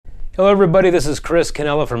Hello everybody, this is Chris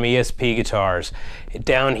Cannella from ESP Guitars,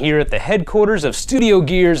 down here at the headquarters of Studio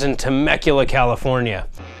Gears in Temecula, California.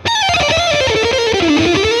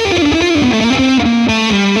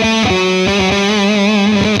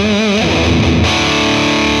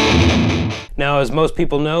 Now, as most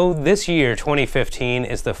people know, this year, 2015,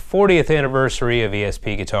 is the 40th anniversary of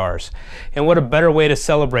ESP Guitars. And what a better way to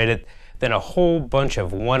celebrate it than a whole bunch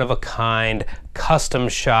of one-of-a-kind, custom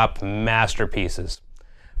shop masterpieces.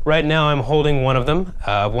 Right now I'm holding one of them,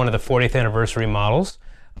 one of the 40th anniversary models.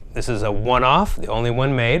 This is a one-off, the only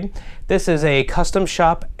one made. This is a custom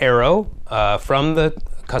shop Arrow from the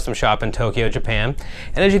custom shop in Tokyo, Japan.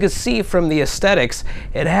 And as you can see from the aesthetics,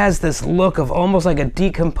 it has this look of almost like a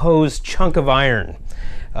decomposed chunk of iron.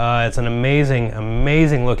 It's an amazing,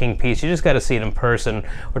 amazing looking piece. You just got to see it in person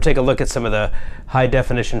or take a look at some of the high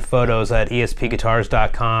definition photos at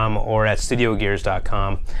espguitars.com or at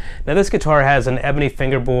studiogears.com. Now this guitar has an ebony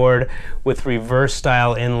fingerboard with reverse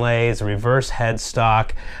style inlays, reverse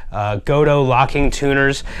headstock, Goto locking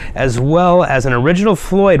tuners, as well as an original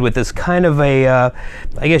Floyd with this kind of a,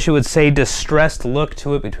 I guess you would say, distressed look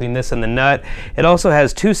to it between this and the nut. It also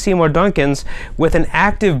has two Seymour Duncans with an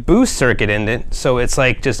active boost circuit in it, so it's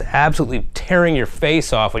like just absolutely tearing your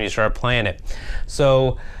face off when you start playing it.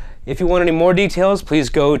 So if you want any more details, please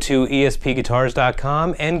go to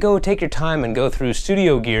espguitars.com and go take your time and go through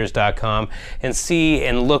studiogears.com and see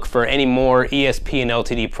and look for any more ESP and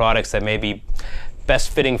LTD products that may be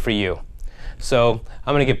best fitting for you. So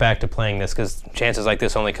I'm going to get back to playing this because chances like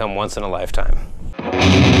this only come once in a lifetime.